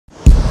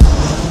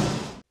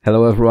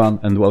Hello everyone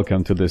and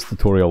welcome to this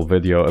tutorial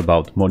video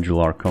about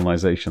Modular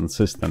Kolonization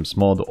Systems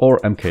mod, or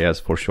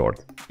MKS for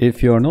short.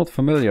 If you're not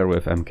familiar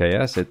with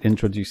MKS, it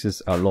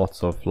introduces a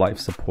lot of life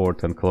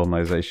support and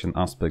colonization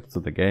aspects to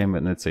the game,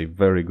 and it's a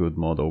very good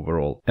mod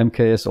overall.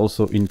 MKS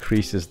also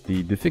increases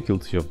the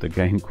difficulty of the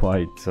game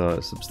quite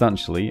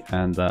substantially,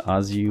 and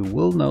as you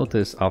will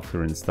notice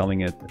after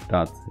installing it,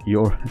 that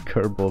your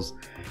Kerbals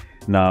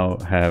now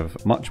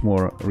have much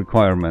more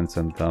requirements,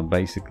 and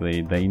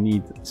basically they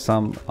need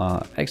some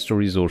extra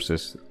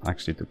resources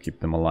actually to keep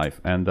them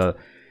alive. And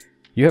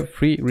you have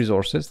three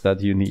resources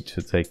that you need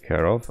to take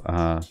care of: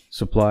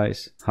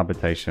 supplies,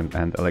 habitation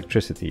and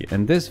electricity.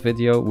 In this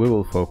video we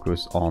will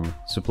focus on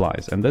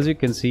supplies, and as you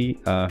can see,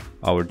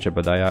 our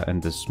Jebediah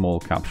in this small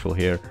capsule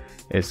here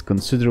is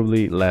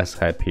considerably less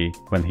happy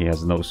when he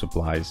has no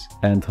supplies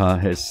and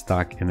is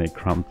stuck in a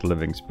cramped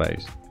living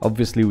space.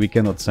 Obviously we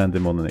cannot send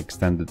him on an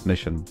extended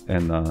mission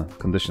in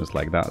conditions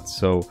like that,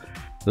 so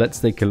let's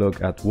take a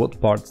look at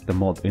what parts the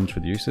mod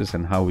introduces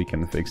and how we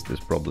can fix this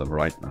problem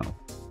right now.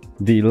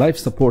 The life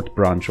support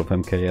branch of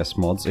MKS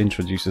mods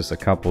introduces a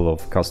couple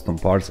of custom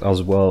parts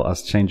as well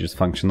as changes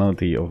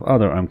functionality of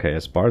other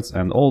MKS parts,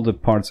 and all the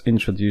parts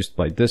introduced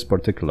by this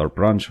particular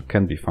branch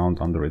can be found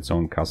under its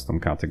own custom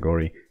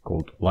category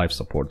called life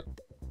support.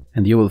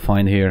 And you will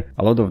find here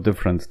a lot of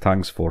different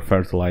tanks for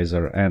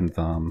fertilizer and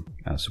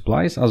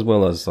supplies, as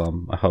well as a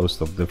host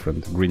of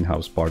different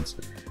greenhouse parts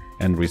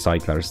and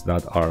recyclers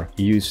that are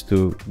used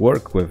to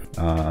work with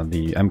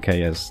the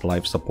MKS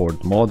life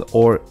support mod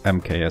or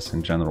MKS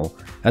in general.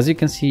 As you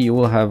can see, you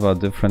will have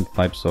different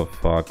types of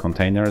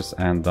containers,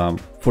 and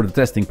for the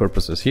testing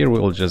purposes here we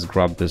will just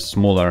grab this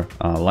smaller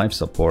life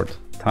support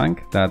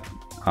tank that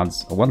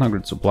adds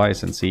 100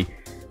 supplies and see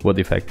what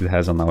effect it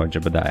has on our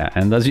Jebediah.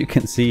 And as you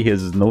can see, he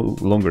is no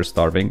longer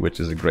starving, which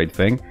is a great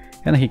thing,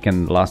 and he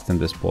can last in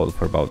this pod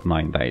for about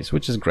 9 days,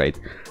 which is great.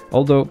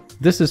 Although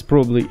this is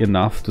probably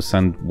enough to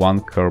send one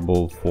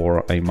Kerbal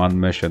for a man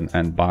mission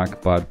and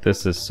back, but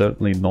this is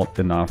certainly not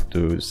enough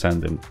to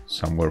send him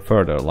somewhere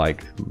further,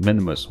 like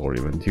Minimus or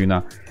even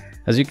Tuna.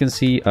 As you can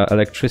see,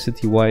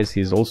 electricity wise,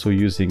 he's also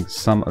using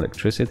some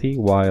electricity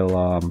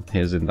while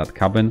he's in that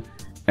cabin.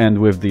 And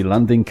with the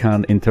landing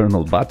can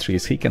internal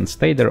batteries, he can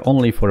stay there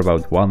only for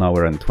about 1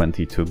 hour and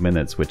 22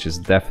 minutes, which is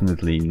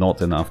definitely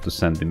not enough to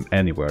send him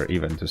anywhere,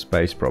 even to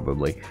space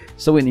probably.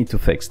 So we need to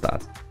fix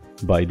that.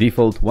 By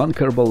default, one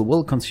Kerbal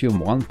will consume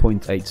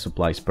 1.8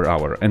 supplies per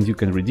hour, and you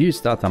can reduce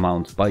that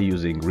amount by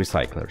using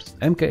recyclers.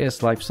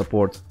 MKS Life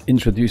Support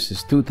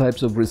introduces two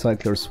types of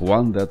recyclers,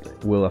 one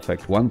that will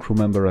affect one crew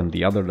member and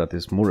the other that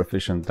is more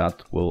efficient,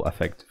 that will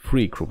affect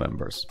 3 crew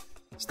members.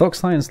 Stock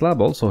Science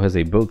Lab also has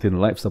a built-in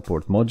life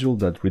support module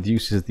that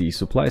reduces the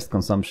supplies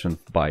consumption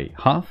by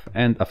half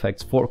and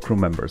affects 4 crew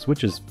members,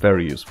 which is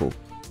very useful.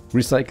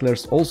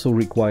 Recyclers also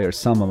require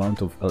some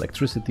amount of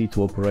electricity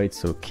to operate,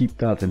 so keep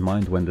that in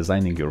mind when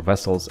designing your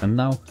vessels. And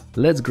now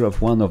let's grab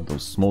one of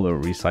those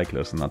smaller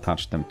recyclers and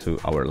attach them to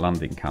our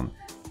landing can.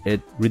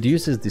 It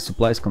reduces the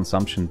supplies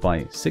consumption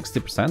by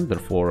 60%,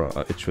 therefore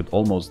it should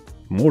almost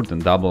more than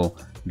double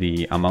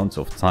the amount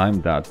of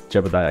time that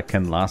Jebediah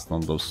can last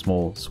on those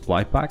small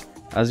supply pack.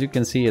 As you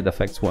can see, it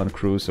affects 1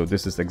 crew, so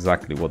this is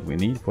exactly what we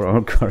need for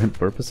our current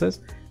purposes.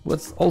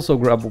 Let's also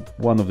grab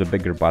one of the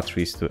bigger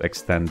batteries to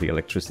extend the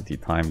electricity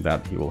time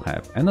that he will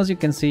have. And as you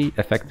can see,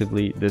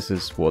 effectively this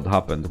is what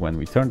happened when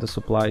we turned the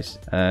supplies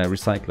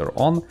recycler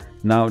on.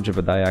 Now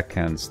Jebediah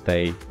can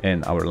stay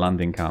in our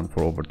landing can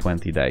for over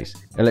 20 days.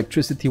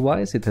 Electricity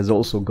wise, it has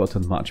also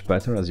gotten much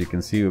better. As you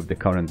can see, with the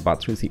current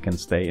batteries he can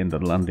stay in the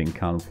landing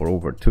can for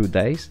over 2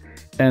 days.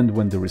 And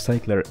when the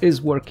recycler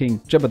is working,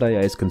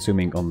 Jebediah is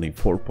consuming only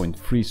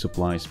 4.3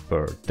 supplies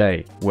per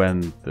day.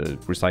 When the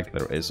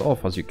recycler is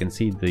off, as you can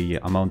see, the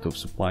amount of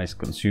supplies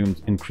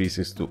consumed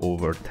increases to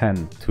over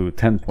 10 to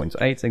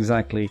 10.8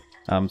 exactly.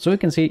 So you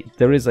can see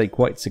there is a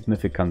quite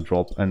significant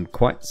drop and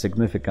quite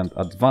significant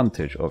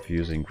advantage of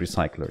using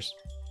recyclers.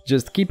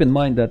 Just keep in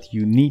mind that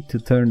you need to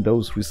turn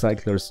those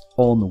recyclers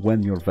on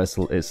when your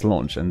vessel is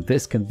launched, and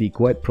this can be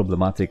quite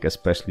problematic,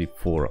 especially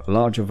for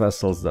larger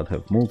vessels that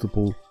have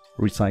multiple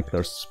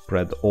recyclers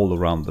spread all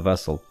around the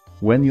vessel.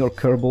 When your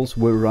Kerbals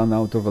will run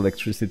out of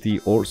electricity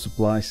or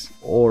supplies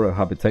or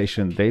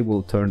habitation, they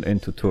will turn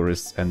into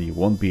tourists and you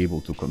won't be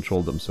able to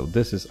control them, so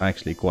this is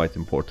actually quite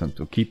important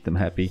to keep them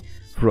happy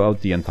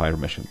throughout the entire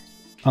mission.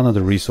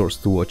 Another resource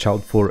to watch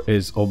out for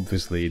is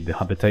obviously the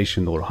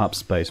habitation or hub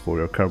space for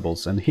your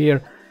Kerbals, and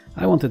here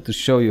I wanted to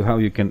show you how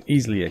you can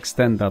easily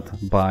extend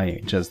that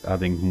by just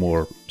adding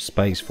more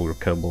space for your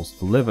Kerbals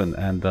to live in.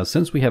 And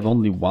since we have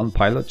only one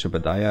pilot,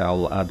 Jebediah,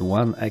 I'll add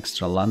 1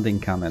 extra landing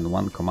can and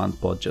 1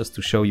 command pod just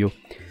to show you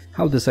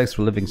how this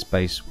extra living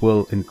space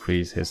will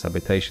increase his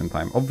habitation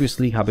time.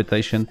 Obviously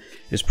habitation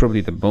is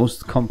probably the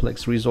most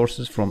complex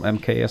resources from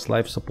MKS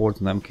Life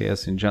Support and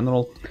MKS in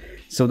general,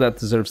 so that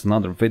deserves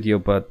another video,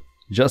 but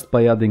just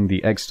by adding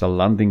the extra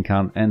landing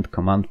can and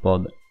command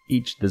pod,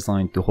 each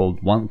designed to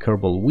hold 1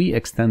 Kerbal, we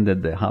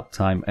extended the hub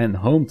time and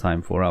home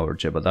time for our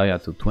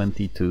Jebediah to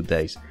 22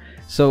 days.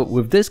 So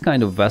with this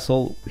kind of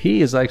vessel,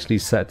 he is actually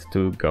set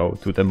to go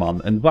to the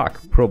moon and back,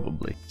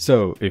 probably.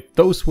 So if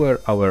those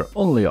were our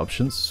only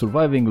options,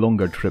 surviving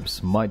longer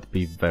trips might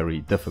be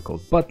very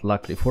difficult, but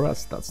luckily for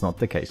us that's not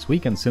the case. We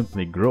can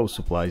simply grow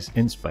supplies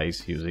in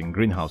space using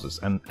greenhouses,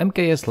 and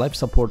MKS Life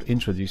Support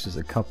introduces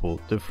a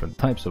couple different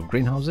types of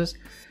greenhouses,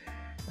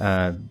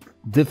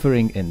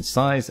 differing in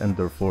size and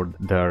therefore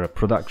their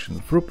production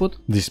throughput.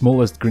 The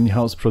smallest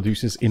greenhouse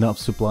produces enough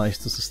supplies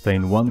to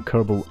sustain one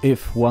kerbal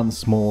if one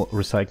small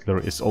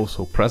recycler is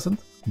also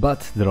present.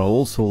 But there are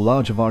also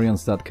large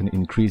variants that can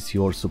increase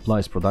your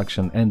supplies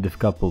production, and if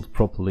coupled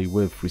properly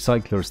with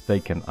recyclers, they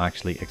can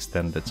actually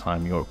extend the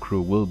time your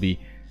crew will be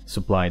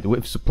supplied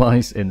with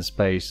supplies in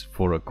space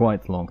for a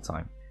quite long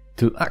time.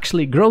 To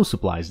actually grow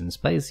supplies in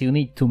space, you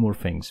need two more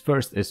things.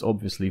 First is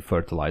obviously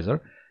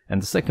fertilizer,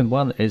 and the second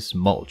one is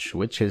mulch,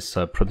 which is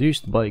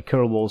produced by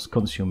kerbals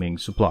consuming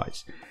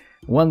supplies.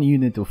 1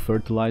 unit of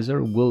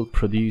fertilizer will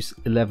produce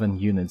 11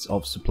 units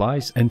of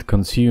supplies and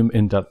consume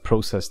in that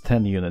process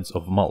 10 units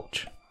of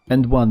mulch.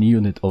 And 1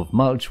 unit of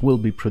mulch will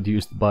be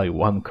produced by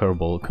 1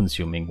 kerbal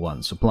consuming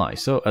 1 supply.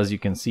 So as you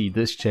can see,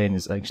 this chain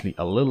is actually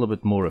a little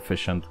bit more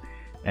efficient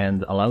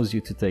and allows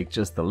you to take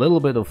just a little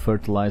bit of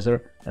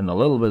fertilizer and a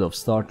little bit of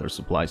starter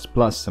supplies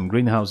plus some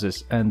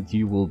greenhouses, and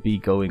you will be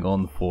going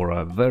on for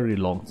a very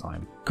long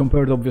time,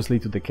 compared obviously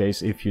to the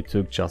case if you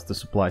took just the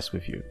supplies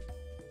with you.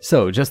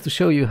 So just to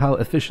show you how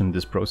efficient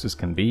this process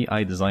can be,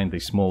 I designed a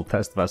small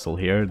test vessel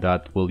here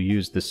that will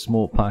use this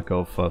small pack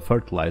of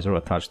fertilizer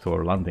attached to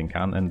our landing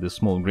can and the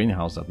small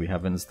greenhouse that we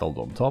have installed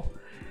on top.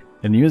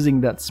 And using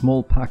that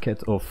small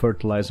packet of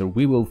fertilizer,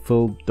 we will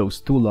fill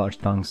those 2 large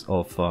tanks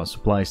of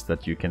supplies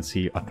that you can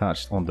see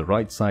attached on the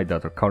right side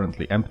that are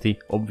currently empty.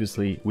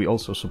 Obviously, we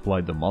also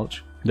supply the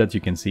mulch that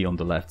you can see on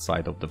the left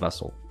side of the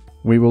vessel.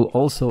 We will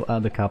also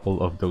add a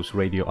couple of those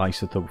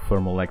radioisotope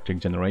thermoelectric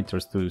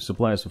generators to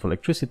supply us with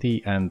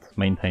electricity and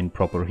maintain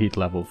proper heat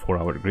level for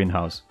our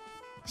greenhouse.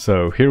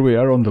 So here we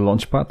are on the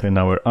launch pad in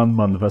our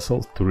unmanned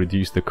vessel to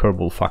reduce the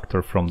kerbal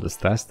factor from this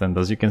test, and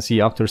as you can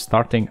see, after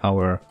starting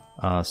our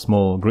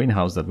small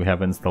greenhouse that we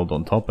have installed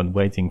on top and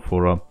waiting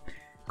for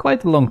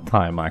quite a long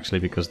time actually,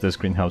 because this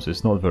greenhouse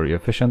is not very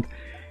efficient,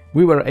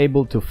 we were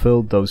able to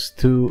fill those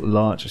 2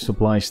 large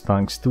supplies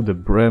tanks to the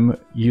brim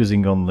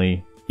using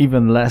only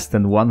even less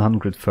than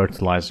 100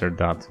 fertilizer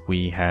that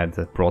we had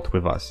brought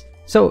with us.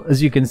 So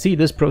as you can see,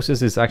 this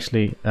process is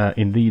actually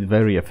indeed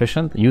very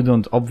efficient. You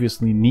don't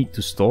obviously need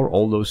to store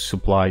all those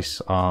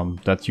supplies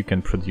that you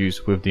can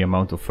produce with the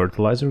amount of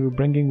fertilizer you're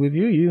bringing with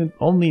you. You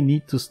only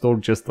need to store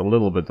just a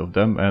little bit of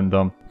them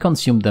and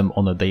consume them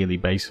on a daily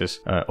basis,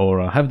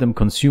 or have them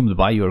consumed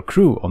by your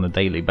crew on a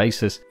daily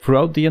basis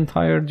throughout the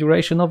entire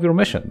duration of your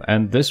mission,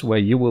 and this way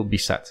you will be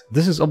set.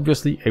 This is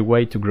obviously a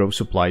way to grow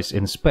supplies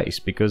in space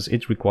because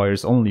it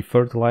requires only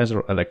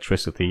fertilizer,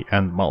 electricity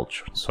and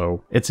mulch.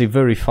 So it's a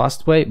very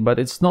fast way,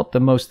 but it's not the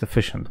most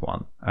efficient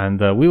one, and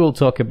we will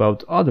talk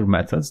about other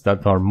methods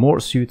that are more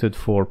suited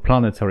for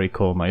planetary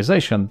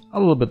colonization a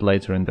little bit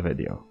later in the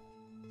video.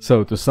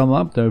 So to sum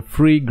up, there are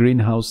 3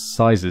 greenhouse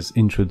sizes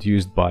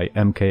introduced by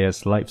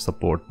MKS Life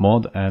Support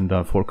mod, and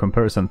for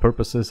comparison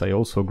purposes I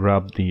also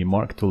grabbed the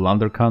Mark II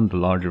lander can, the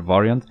larger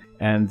variant,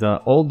 and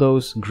all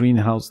those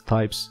greenhouse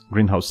types,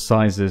 greenhouse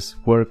sizes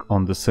work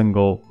on the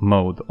single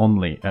mode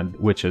only, and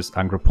which is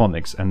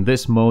agroponics, and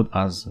this mode,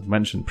 as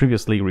mentioned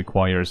previously,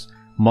 requires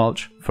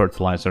mulch,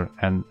 fertilizer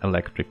and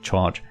electric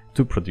charge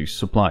to produce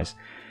supplies.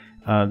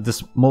 The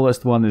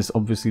smallest one is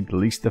obviously the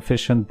least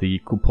efficient. The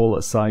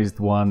cupola sized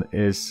one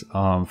is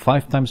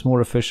 5 times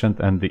more efficient,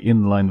 and the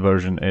inline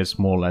version is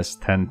more or less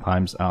 10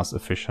 times as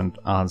efficient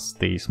as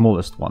the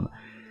smallest one,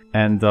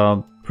 and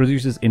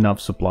produces enough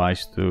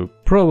supplies to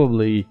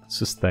probably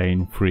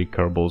sustain 3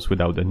 kerbals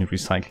without any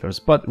recyclers.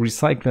 But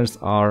recyclers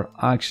are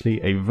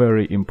actually a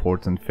very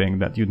important thing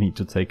that you need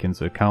to take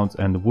into account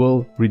and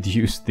will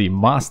reduce the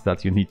mass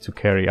that you need to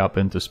carry up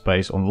into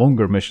space on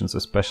longer missions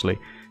especially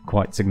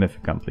quite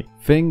significantly.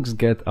 Things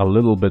get a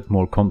little bit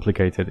more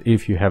complicated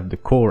if you have the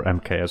core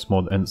MKS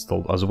mod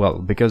installed as well,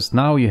 because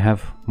now you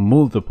have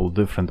multiple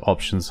different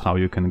options how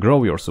you can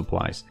grow your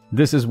supplies.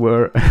 This is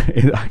where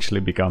it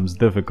actually becomes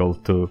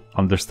difficult to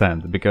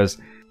understand, because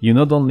you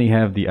not only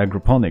have the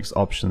agroponics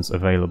options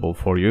available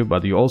for you,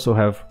 but you also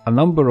have a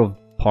number of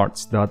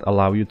parts that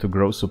allow you to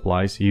grow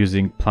supplies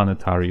using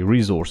planetary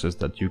resources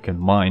that you can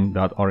mine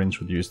that are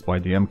introduced by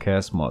the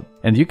MKS mod.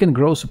 And you can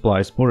grow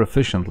supplies more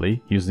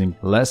efficiently using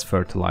less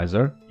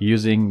fertilizer,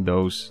 using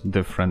those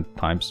different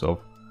types of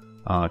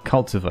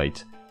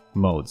cultivate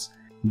modes.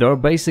 There are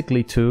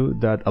basically 2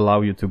 that allow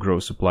you to grow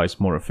supplies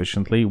more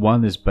efficiently.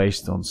 One is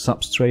based on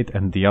substrate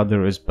and the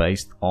other is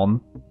based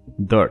on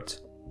dirt.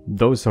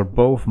 Those are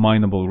both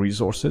mineable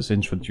resources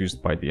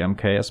introduced by the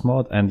MKS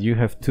mod, and you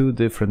have 2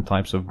 different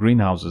types of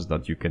greenhouses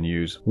that you can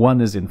use.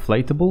 One is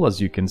inflatable, as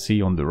you can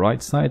see on the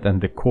right side, and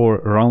the core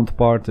round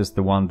part is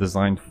the one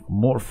designed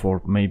more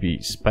for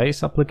maybe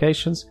space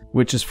applications,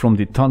 which is from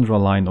the Tundra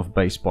line of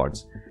base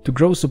parts. To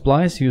grow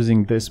supplies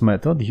using this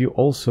method, you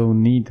also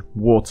need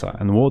water,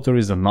 and water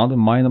is another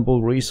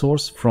mineable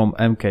resource from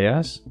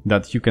MKS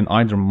that you can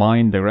either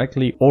mine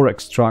directly or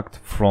extract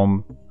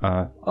from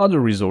other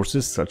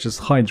resources such as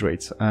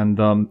hydrates. And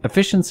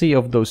efficiency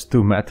of those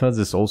two methods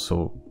is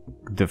also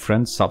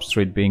different,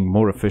 substrate being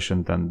more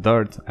efficient than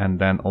dirt, and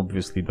then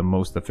obviously the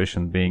most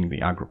efficient being the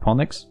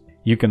agroponics.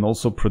 You can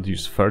also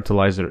produce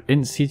fertilizer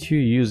in situ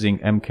using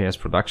MKS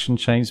production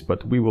chains,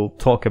 but we will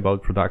talk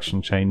about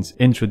production chains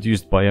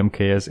introduced by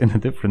MKS in a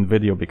different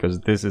video because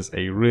this is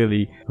a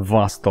really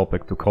vast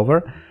topic to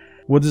cover.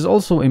 What is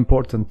also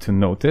important to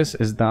notice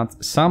is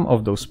that some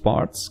of those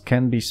parts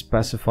can be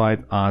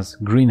specified as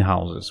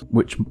greenhouses,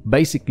 which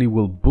basically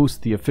will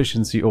boost the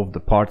efficiency of the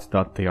part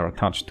that they are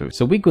attached to.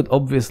 So we could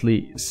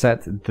obviously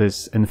set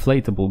this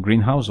inflatable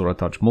greenhouse or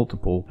attach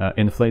multiple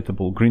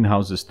inflatable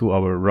greenhouses to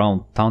our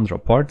round tundra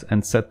part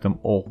and set them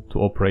all to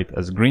operate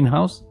as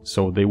greenhouse.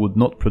 So they would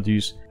not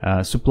produce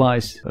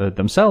supplies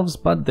themselves,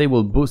 but they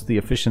will boost the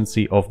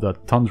efficiency of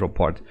that tundra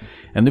part.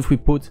 And if we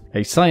put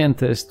a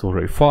scientist or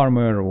a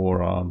farmer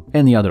or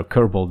any other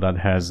kerbal that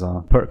has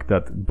a perk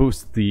that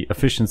boosts the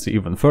efficiency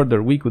even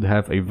further, we could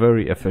have a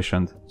very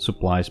efficient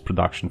supplies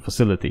production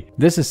facility.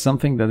 This is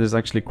something that is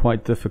actually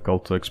quite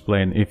difficult to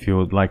explain if you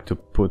would like to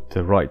put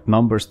the right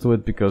numbers to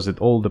it, because it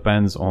all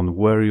depends on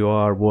where you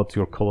are, what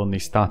your colony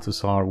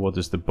status are, what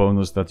is the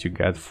bonus that you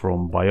get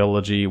from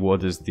biology,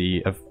 what is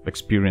the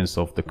experience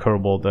of the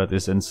kerbal that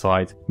is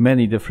inside.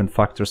 Many different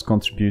factors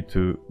contribute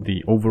to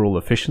the overall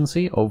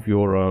efficiency of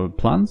your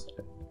plants.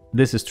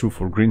 This is true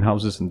for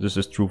greenhouses and this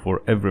is true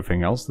for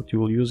everything else that you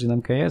will use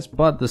in MKS,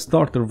 but the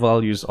starter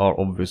values are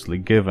obviously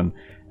given,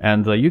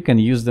 and you can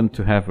use them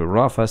to have a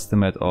rough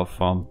estimate of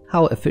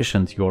how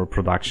efficient your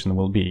production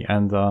will be.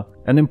 And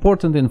an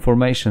important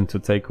information to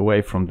take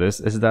away from this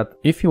is that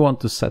if you want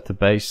to set a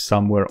base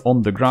somewhere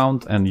on the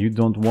ground and you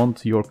don't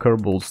want your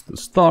kerbals to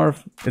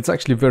starve, it's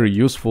actually very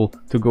useful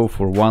to go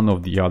for one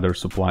of the other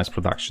supplies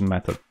production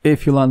method.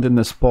 If you land in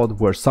a spot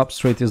where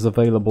substrate is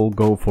available,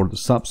 go for the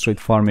substrate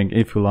farming.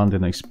 If you land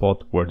in a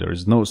spot where there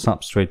is no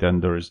substrate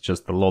and there is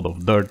just a lot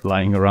of dirt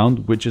lying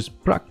around, which is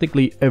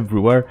practically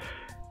everywhere,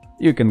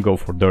 you can go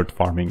for dirt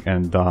farming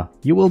and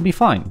you will be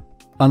fine.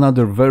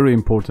 Another very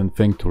important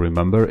thing to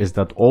remember is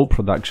that all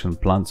production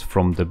plants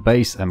from the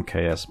base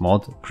MKS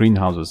mod,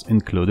 greenhouses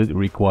included,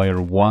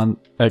 require one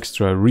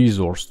extra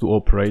resource to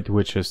operate,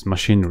 which is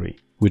machinery,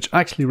 which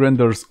actually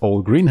renders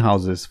all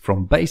greenhouses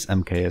from base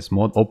MKS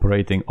mod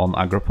operating on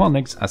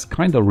agroponics as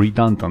kind of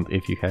redundant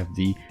if you have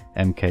the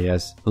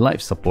MKS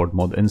life support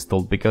mod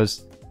installed,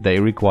 because they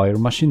require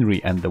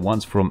machinery and the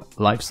ones from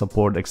life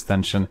support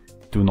extension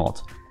do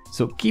not.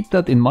 So keep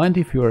that in mind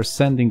if you are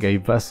sending a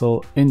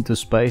vessel into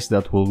space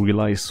that will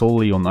rely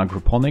solely on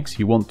agroponics.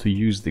 You want to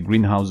use the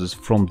greenhouses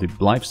from the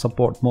life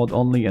support mod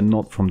only and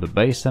not from the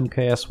base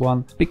MKS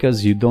one,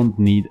 because you don't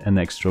need an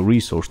extra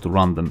resource to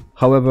run them.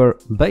 However,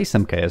 base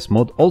MKS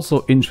mod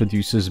also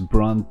introduces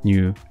brand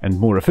new and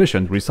more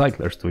efficient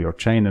recyclers to your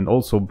chain, and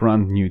also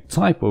brand new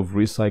type of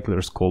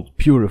recyclers called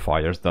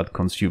purifiers that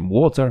consume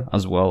water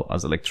as well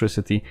as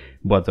electricity,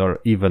 but are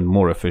even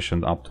more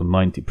efficient, up to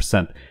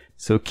 90%.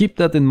 So keep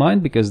that in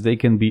mind, because they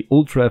can be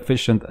ultra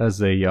efficient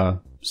as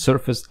a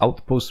surface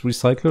outpost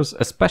recyclers,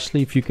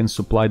 especially if you can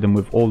supply them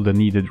with all the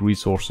needed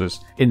resources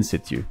in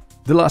situ.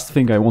 The last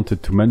thing I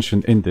wanted to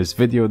mention in this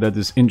video that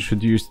is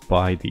introduced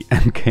by the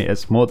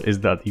MKS mod is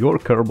that your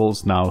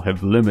kerbals now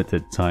have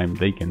limited time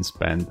they can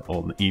spend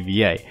on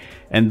EVA,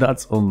 and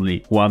that's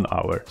only 1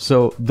 hour.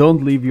 So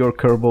don't leave your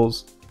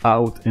kerbals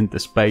out into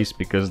space,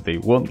 because they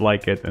won't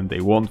like it and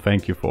they won't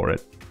thank you for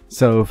it.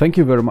 So thank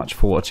you very much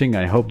for watching.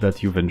 I hope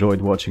that you've enjoyed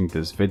watching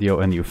this video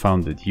and you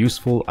found it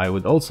useful. I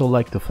would also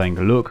like to thank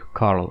Luke,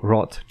 Carl,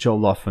 Rod, Joe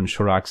Loffen,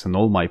 Shurax and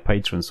all my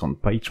patrons on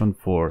Patreon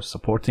for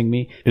supporting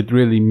me. It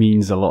really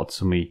means a lot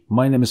to me.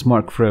 My name is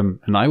Mark Frim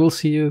and I will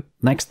see you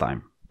next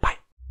time.